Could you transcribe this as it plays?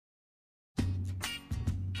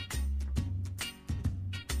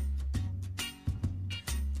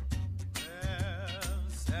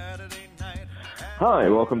Hi,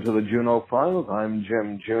 welcome to the Junot Files. I'm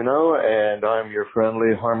Jim Juno, and I'm your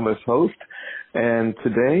friendly, harmless host. And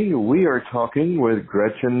today we are talking with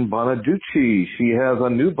Gretchen Bonaduce. She has a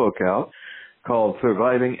new book out called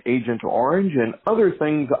Surviving Agent Orange and Other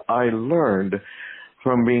Things I Learned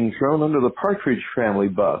from Being Thrown Under the Partridge Family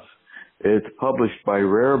Bus. It's published by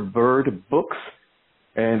Rare Bird Books.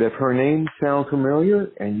 And if her name sounds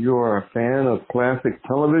familiar and you are a fan of classic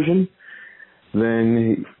television,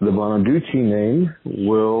 then the Bonaduce name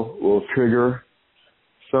will trigger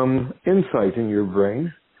some insight in your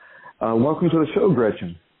brain. Welcome to the show,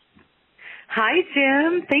 Gretchen. Hi,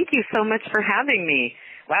 Jim. Thank you so much for having me.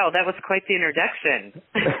 Wow, that was quite the introduction.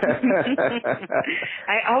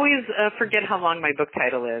 I always forget how long my book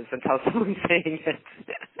title is until someone's saying it.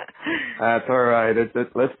 That's all right. It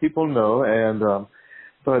lets people know. And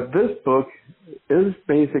but this book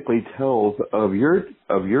basically tells of your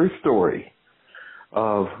story,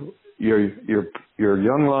 of your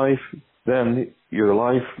young life, then your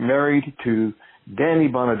life married to Danny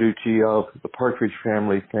Bonaduce of the Partridge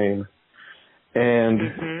Family fame, and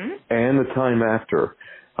the time after.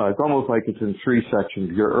 It's almost like it's in three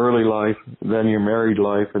sections: your early life, then your married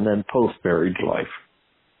life, and then post-marriage life.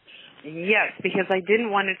 Yes, because I didn't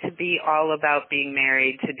want it to be all about being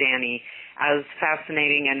married to Danny. As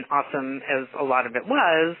fascinating and awesome as a lot of it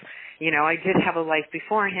was, you know, I did have a life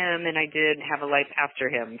before him and I did have a life after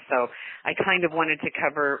him. So I kind of wanted to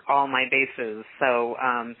cover all my bases. So,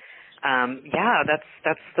 yeah,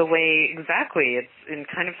 that's the way exactly. It's in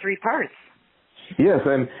kind of three parts. Yes,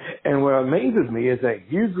 and what amazes me is that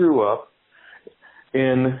you grew up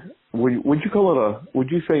in, would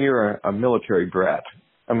you say you're a military brat?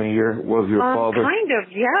 I mean, was your father? Kind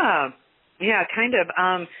of, yeah. Yeah, kind of.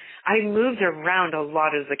 I moved around a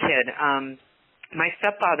lot as a kid. My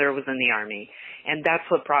stepfather was in the Army, and that's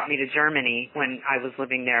what brought me to Germany when I was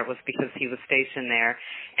living there, was because he was stationed there.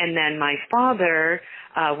 And then my father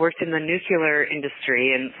worked in the nuclear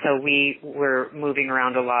industry, and so we were moving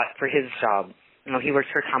around a lot for his job. You know, he worked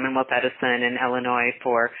for Commonwealth Edison in Illinois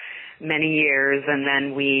for many years, and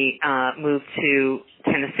then we moved to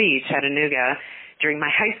Tennessee, Chattanooga, during my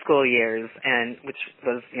high school years, and which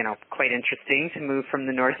was, you know, quite interesting to move from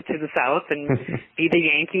the north to the south and be the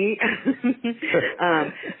Yankee.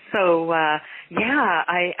 Yeah,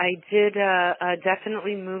 I did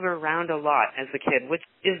definitely move around a lot as a kid, which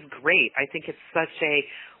is great. I think it's such a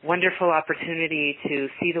wonderful opportunity to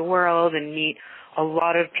see the world and meet a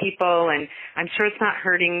lot of people, and I'm sure it's not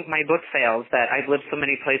hurting my book sales that I've lived so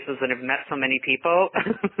many places and have met so many people.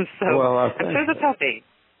 I'm sure that's helping.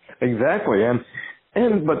 Exactly,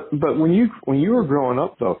 but when you were growing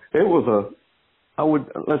up, though, it was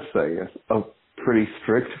let's say a pretty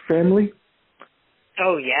strict family.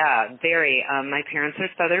 Oh yeah, very. My parents are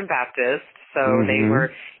Southern Baptist, so they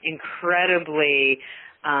were incredibly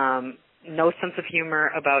no sense of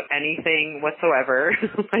humor about anything whatsoever.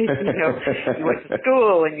 Like, you know, you went to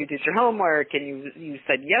school and you did your homework and you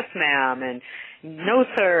said yes, ma'am, and no,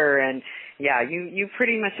 sir, and yeah, you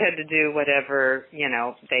pretty much had to do whatever, you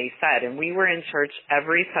know, they said. And we were in church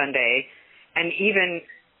every Sunday, and even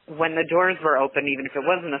when the doors were open, even if it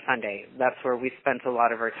wasn't a Sunday, that's where we spent a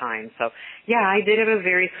lot of our time. So, yeah, I did have a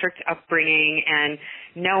very strict upbringing, and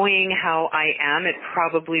knowing how I am, it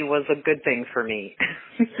probably was a good thing for me.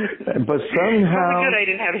 But somehow... Probably good I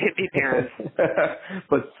didn't have hippie parents.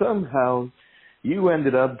 But somehow you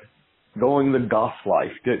ended up going the goth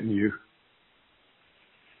life, didn't you?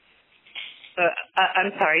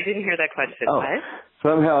 I'm sorry, I didn't hear that question. Oh,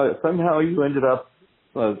 what? Somehow you ended up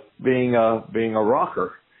being a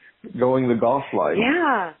rocker, going the goth life.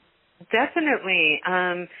 Yeah, definitely.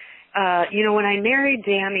 You know, when I married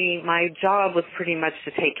Danny, my job was pretty much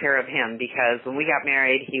to take care of him, because when we got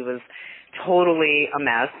married, he was totally a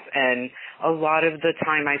mess, and a lot of the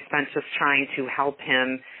time I spent just trying to help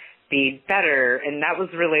him be better, and that was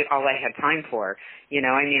really all I had time for. You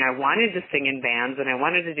know, I mean, I wanted to sing in bands and I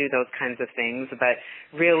wanted to do those kinds of things, but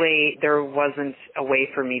really there wasn't a way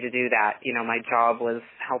for me to do that. You know, my job was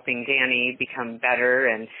helping Danny become better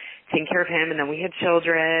and taking care of him, and then we had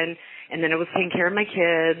children, and then it was taking care of my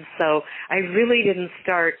kids. So I really didn't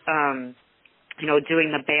start, you know,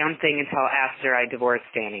 doing the band thing until after I divorced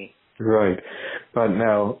Danny. Right. But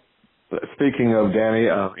now, speaking of Danny,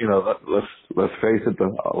 you know, let's face it,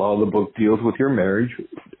 a lot of the book deals with your marriage.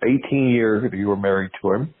 18 years you were married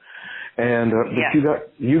to him, and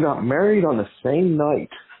but you got married on the same night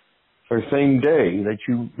or same day that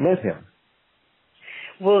you met him.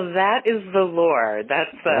 Well, that is the lore. That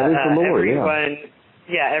is the lore. Everyone,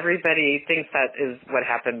 everybody thinks that is what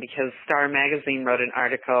happened, because Star Magazine wrote an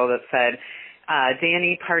article that said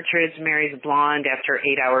Danny Partridge marries blonde after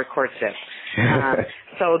 8-hour courtship.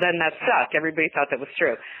 So then that sucked. Everybody thought that was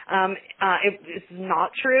true. It's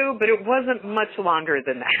not true, but it wasn't much longer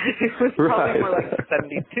than that. It was probably more like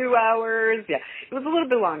 72 hours. Yeah, it was a little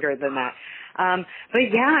bit longer than that. But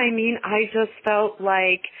yeah, I mean, I just felt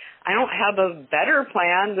like I don't have a better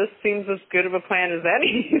plan. This seems as good of a plan as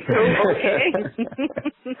any. So okay.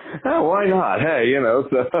 Oh, why not? Hey, so.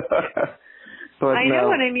 But I know,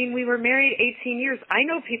 and I mean, we were married 18 years. I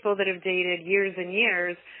know people that have dated years and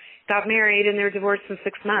years, got married, and they're divorced in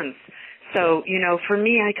 6 months. So, for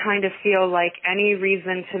me, I kind of feel like any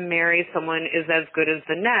reason to marry someone is as good as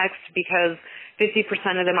the next because 50%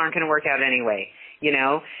 of them aren't going to work out anyway,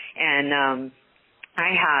 And I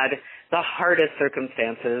had the hardest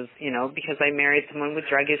circumstances, because I married someone with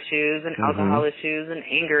drug issues and alcohol issues and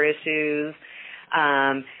anger issues.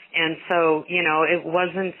 And so, it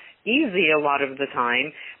wasn't easy a lot of the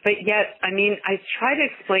time, but yet, I mean, I try to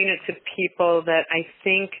explain it to people that I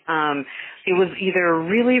think it was either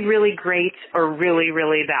really, really great or really,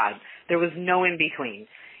 really bad. There was no in between,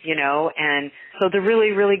 and so the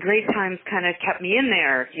really, really great times kind of kept me in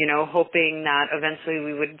there, hoping that eventually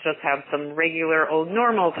we would just have some regular old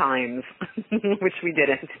normal times, which we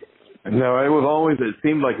didn't. No, it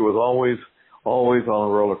seemed like it was always on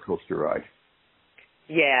a roller coaster ride.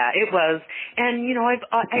 Yeah, it was. And,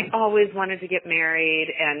 I always wanted to get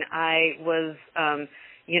married, and I was,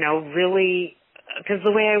 really, because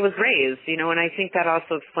the way I was raised, and I think that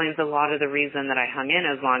also explains a lot of the reason that I hung in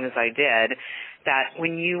as long as I did, that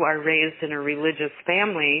when you are raised in a religious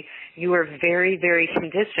family, you are very, very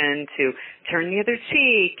conditioned to turn the other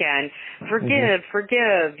cheek and forgive,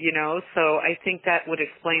 so I think that would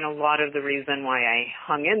explain a lot of the reason why I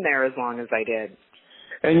hung in there as long as I did.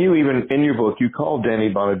 And you even, in your book, you called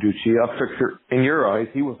Danny Bonaduce a fixer. In your eyes,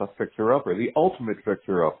 he was a fixer-upper, the ultimate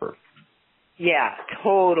fixer-upper. Yeah,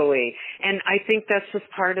 totally. And I think that's just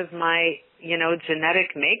part of my,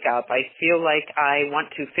 genetic makeup. I feel like I want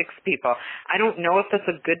to fix people. I don't know if that's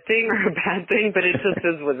a good thing or a bad thing, but it just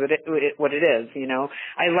is what it is,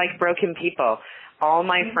 I like broken people. All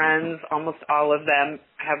my friends, almost all of them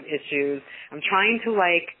have issues. I'm trying to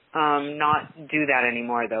not do that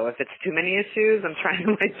anymore though. If it's too many issues, I'm trying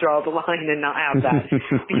to draw the line and not have that.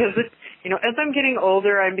 Because as I'm getting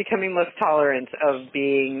older, I'm becoming less tolerant of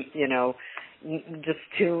being, just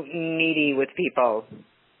too needy with people.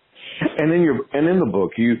 And in the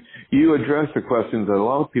book, you address the questions that a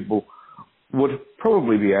lot of people would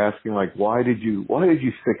probably be asking, like, why did you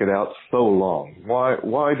stick it out so long?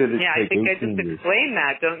 Why did it take 18 years? Yeah, I think I just explained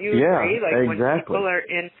that. Don't you Yeah, agree? exactly. When people are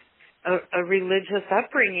in a religious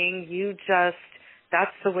upbringing,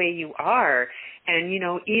 that's the way you are. And,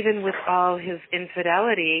 even with all his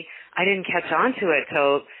infidelity, I didn't catch on to it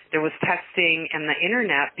till there was texting and the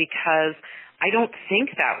internet because I don't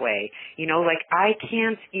think that way. I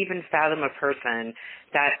can't even fathom a person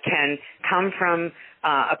that can come from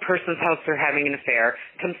a person's house they're having an affair,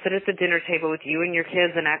 come sit at the dinner table with you and your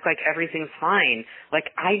kids and act like everything's fine.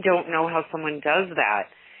 I don't know how someone does that,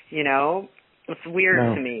 It's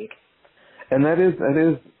weird to me. And that is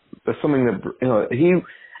something that,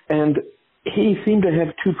 he seemed to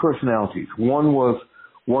have two personalities. One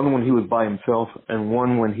when he was by himself and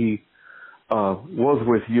one when he was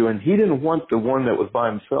with you, and he didn't want the one that was by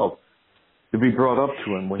himself to be brought up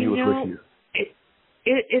to him when he was with you.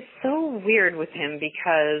 It's so weird with him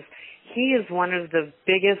because he is one of the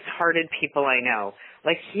biggest hearted people I know.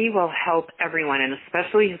 He will help everyone, and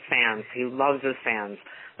especially his fans. He loves his fans.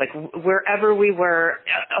 Wherever we were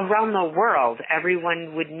around the world,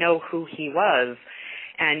 everyone would know who he was.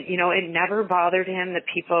 And, it never bothered him that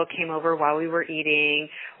people came over while we were eating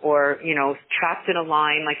or, trapped in a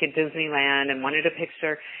line like at Disneyland and wanted a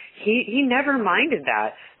picture. He never minded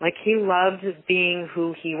that. He loved being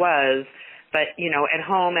who he was. But, at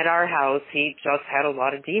home, at our house, he just had a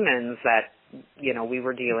lot of demons that, we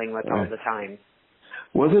were dealing with all the time.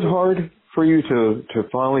 Was it hard for you to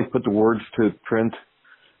finally put the words to print,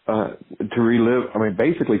 to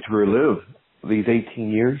relive these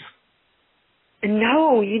 18 years?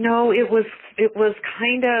 No, it was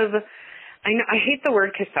kind of, I hate the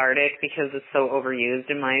word cathartic because it's so overused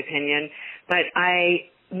in my opinion, but I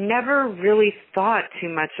never really thought too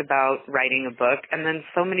much about writing a book, and then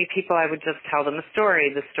so many people, I would just tell them a story,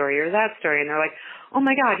 this story or that story, and they're like, oh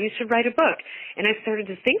my God, you should write a book. And I started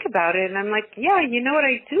to think about it, and I'm like, yeah, you know what,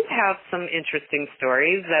 I do have some interesting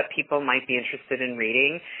stories that people might be interested in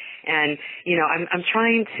reading. And, I'm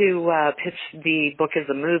trying to pitch the book as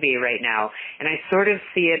a movie right now, and I sort of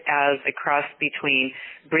see it as a cross between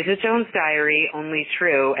Bridget Jones' Diary, Only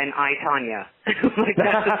True, and I, Tanya.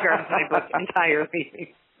 That describes my book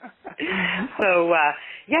entirely. So,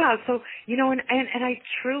 so, you know, and I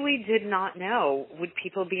truly did not know, would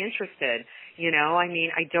people be interested? You know, I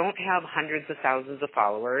mean, I don't have hundreds of thousands of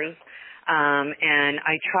followers. And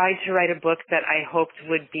I tried to write a book that I hoped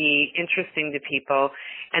would be interesting to people,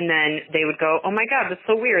 and then they would go, oh my God, that's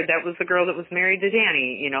so weird. That was the girl that was married to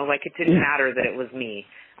Danny. You know, like it didn't matter that it was me.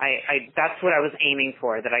 That's what I was aiming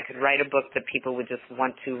for, that I could write a book that people would just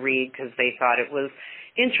want to read because they thought it was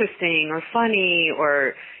interesting or funny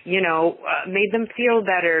or, you know, made them feel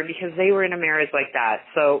better because they were in a marriage like that.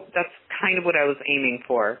 So that's kind of what I was aiming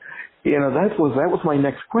for. You know, that was my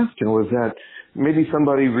next question, was that maybe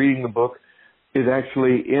somebody reading the book is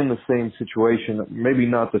actually in the same situation, maybe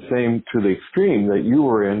not the same to the extreme that you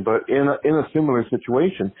were in, but in a similar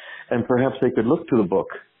situation, and perhaps they could look to the book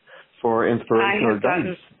for inspiration or guidance. I have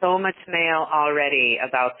gotten so much mail already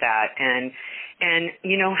about that, and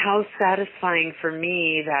you know, how satisfying for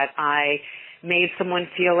me that I made someone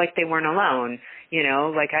feel like they weren't alone. You know,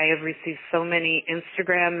 like I have received so many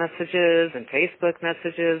Instagram messages and Facebook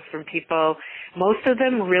messages from people, most of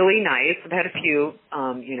them really nice. I've had a few,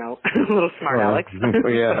 you know, little smart alecks. But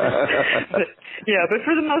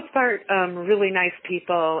for the most part, really nice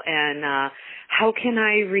people. And how can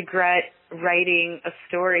I regret writing a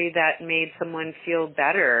story that made someone feel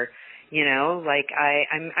better? You know, like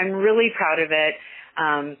I'm really proud of it.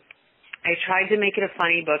 I tried to make it a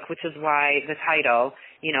funny book, which is why the title,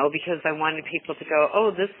 you know, because I wanted people to go,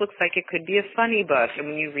 oh, this looks like it could be a funny book. And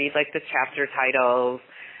when you read, like, the chapter titles,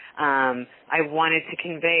 I wanted to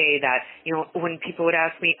convey that, you know, when people would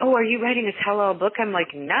ask me, oh, are you writing a tell-all book? I'm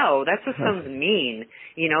like, no, that just sounds mean.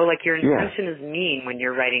 You know, like your intention is mean when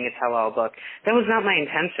you're writing a tell-all book. That was not my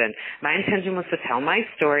intention. My intention was to tell my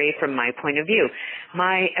story from my point of view.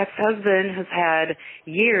 My ex-husband has had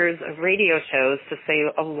years of radio shows to say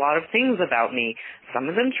a lot of things about me. Some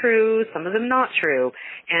of them true, some of them not true.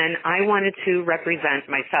 And I wanted to represent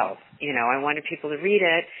myself. You know, I wanted people to read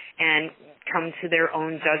it and come to their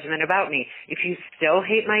own judgment about me. If you still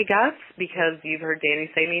hate my guts because you've heard Danny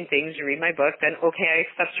say mean things, you read my book, then okay, I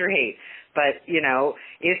accept your hate. But, you know,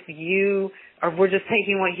 if you were just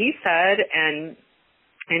taking what he said and,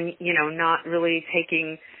 you know, not really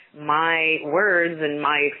taking my words and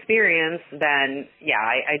my experience, then, yeah,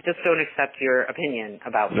 I just don't accept your opinion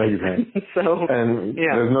about me. No, you can't. So, and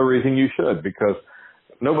there's no reason you should, because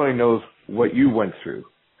nobody knows what you went through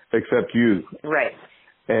except you. Right.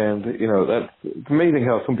 And, you know, it's amazing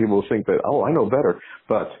how some people think that, oh, I know better.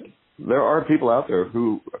 But there are people out there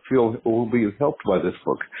who feel will be helped by this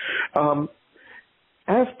book.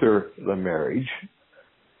 After the marriage,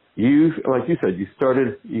 like you said,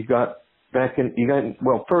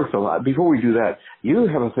 first of all, before we do that, you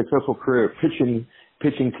have a successful career pitching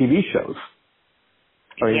TV shows.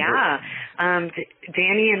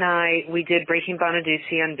 Danny and we did Breaking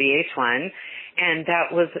Bonaduce on VH1, and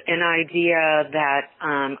that was an idea that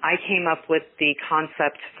I came up with the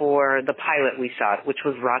concept for the pilot we shot, which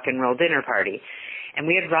was Rock and Roll Dinner Party. And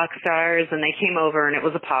we had rock stars, and they came over, and it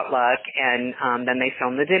was a potluck, and then they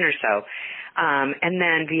filmed the dinner show. And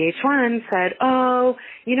then VH1 said, oh,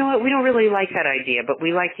 you know what, we don't really like that idea, but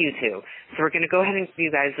we like you too. So we're going to go ahead and give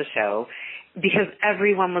you guys the show, because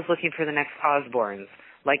everyone was looking for the next Osbournes.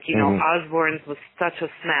 Like, you know, Osbournes was such a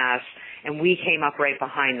smash, and we came up right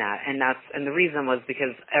behind that. And the reason was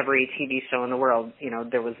because every TV show in the world, you know,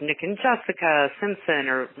 there was Nick and Jessica, Simpson,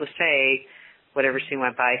 or Lachey, whatever she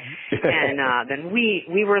went by. And then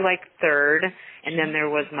we were like third, and then there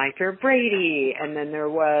was Mike or Brady, and then there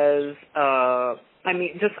was,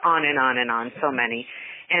 just on and on and on, so many.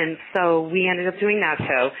 And so we ended up doing that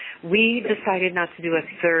show. We decided not to do a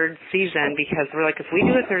third season because we're like, if we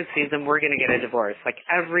do a third season, we're going to get a divorce. Like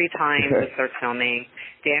every time we start filming,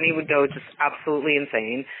 Danny would go just absolutely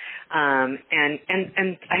insane. And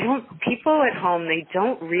people at home, they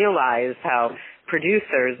don't realize how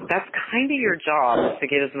producers, that's kind of your job, to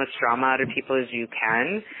get as much drama out of people as you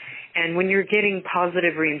can. And when you're getting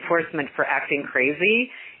positive reinforcement for acting crazy,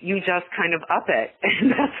 you just kind of up it.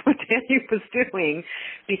 And that's what Danny was doing,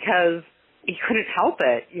 because he couldn't help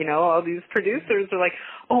it. You know, all these producers are like,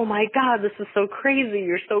 oh my God, this is so crazy.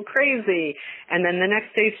 You're so crazy. And then the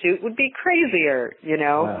next day's shoot would be crazier, you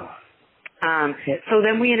know? Wow. So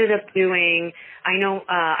then we ended up doing, I know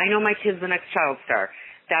my kid's the next child star.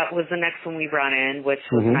 That was the next one we brought in, which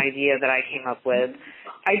was an idea that I came up with.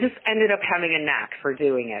 I just ended up having a knack for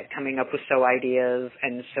doing it, coming up with show ideas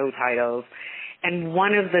and show titles. And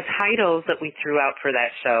one of the titles that we threw out for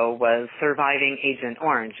that show was Surviving Agent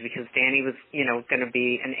Orange, because Danny was, you know, going to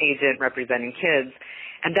be an agent representing kids.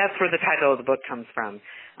 And that's where the title of the book comes from,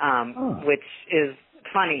 which is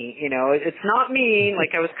funny, you know. It's not me.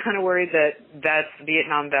 Like, I was kind of worried that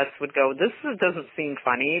Vietnam vets would go, this doesn't seem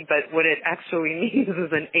funny, but what it actually means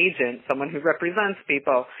is an agent, someone who represents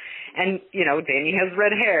people. And, you know, Danny has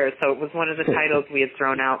red hair, so it was one of the titles we had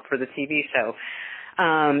thrown out for the TV show.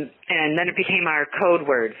 And then it became our code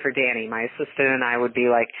word for Danny. My assistant and I would be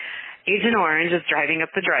like, Agent Orange is driving up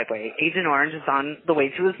the driveway. Agent Orange is on the way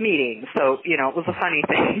to his meeting. So, you know, it was a funny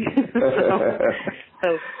thing.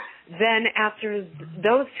 so then after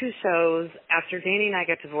those two shows, after Danny and I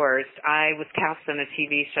got divorced, I was cast on a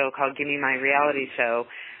TV show called Give Me My Reality Show,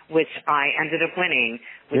 which I ended up winning,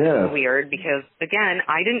 which is weird because, again,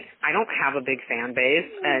 I don't have a big fan base,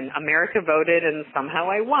 and America voted, and somehow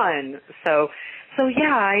I won. So yeah,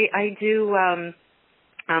 I do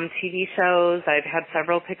TV shows. I've had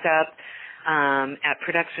several picked up at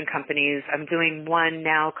production companies. I'm doing one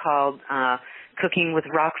now called Cooking with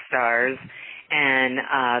Rock Stars, and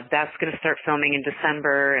that's going to start filming in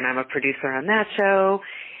December, and I'm a producer on that show.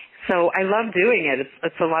 So I love doing it.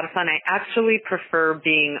 It's a lot of fun. I actually prefer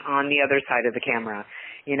being on the other side of the camera.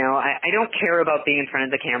 You know, I don't care about being in front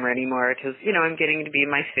of the camera anymore because, you know, I'm getting to be in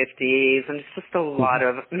my 50s, and it's just a lot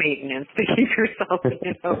of maintenance to keep yourself,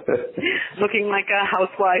 you know, looking like a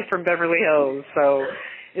housewife from Beverly Hills. So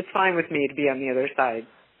it's fine with me to be on the other side.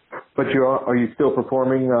 But are you still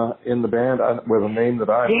performing in the band with a name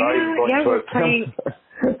that I'm not even going to we're playing.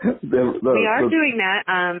 We are doing that.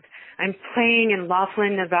 I'm playing in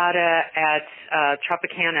Laughlin, Nevada at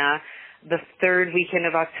Tropicana the third weekend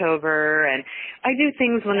of October, and I do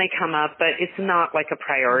things when they come up, but it's not like a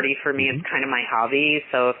priority for me. It's kind of my hobby,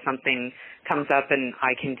 so if something comes up and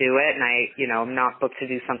I can do it, and I'm not booked to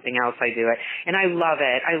do something else, I do it. And I love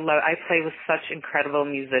it. I play with such incredible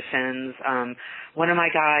musicians. One of my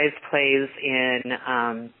guys plays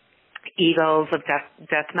in Eagles of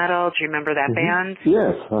Death Metal. Do you remember that band?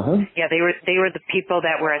 Yes. Yeah, they were the people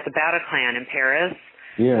that were at the Bataclan in Paris.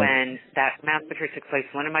 When that massacre took place.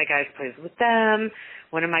 One of my guys plays with them.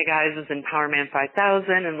 One of my guys is in Power Man 5000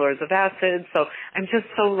 and Lords of Acid. So I'm just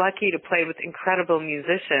so lucky to play with incredible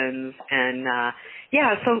musicians. And,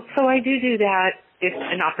 so I do that if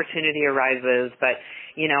an opportunity arises. But,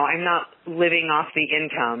 you know, I'm not living off the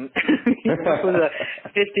income. For the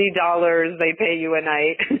 $50 they pay you a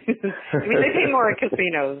night. I mean, they pay more at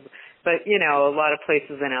casinos. But, you know, a lot of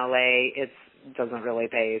places in L.A., doesn't really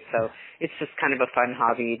pay, so it's just kind of a fun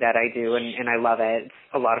hobby that I do, and I love it. It's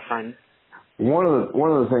a lot of fun. One of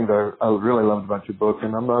the things I really loved about your book,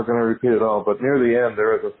 and I'm not going to repeat it all, but near the end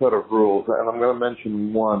there is a set of rules, and I'm going to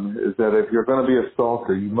mention one, is that if you're going to be a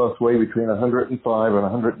stalker, you must weigh between 105 and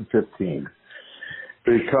 115.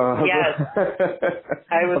 Because yes,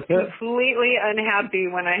 I was completely unhappy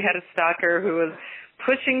when I had a stalker who was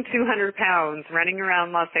pushing 200 pounds, running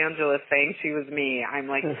around Los Angeles saying she was me. I'm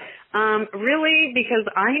like, really? Because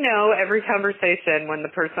I know every conversation when the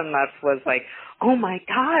person left was like, oh my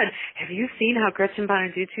God, have you seen how Gretchen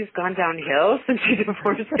Bonaduce's gone downhill since she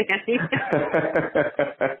divorced Danny?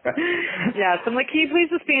 Yeah, so I'm like, can you please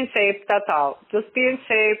just be in shape? That's all. Just be in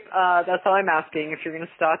shape. That's all I'm asking if you're going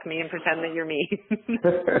to stalk me and pretend that you're me.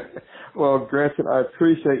 Well, Gretchen, I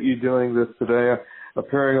appreciate you doing this today,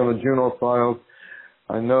 appearing on the Junot Files.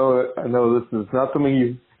 I know this is not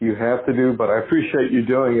something you have to do, but I appreciate you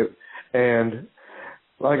doing it. And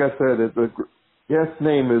like I said, the guest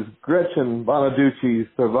name is Gretchen Bonaduce,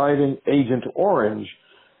 Surviving Agent Orange,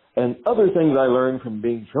 and Other Things I Learned from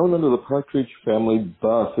Being Thrown Under the Partridge Family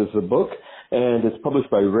Bus is a book, and it's published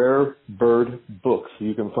by Rare Bird Books.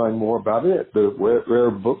 You can find more about it at the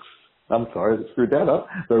Rare Books. I'm sorry, I screwed that up.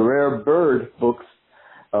 The Rare Bird Books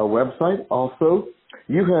website. Also,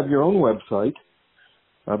 you have your own website.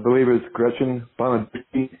 I believe it's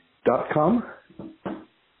GretchenBonaduce.com.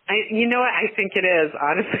 You know what? I think it is.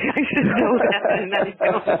 Honestly, I should know that, and I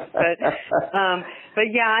don't.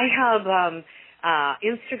 But yeah, I have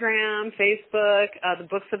Instagram, Facebook. The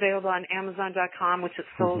book's available on Amazon.com, which it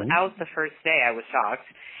sold out the first day. I was shocked.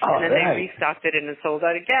 And then they restocked it and it sold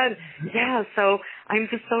out again. Yeah, so I'm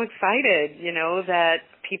just so excited, you know, that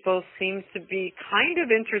people seem to be kind of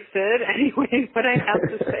interested anyway, what I have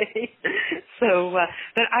to say. So,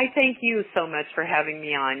 but I thank you so much for having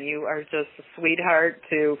me on. You are just a sweetheart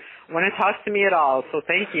to want to talk to me at all, so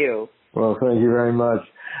thank you. Well, thank you very much.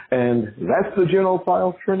 And that's the Junot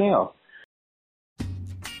Files for now.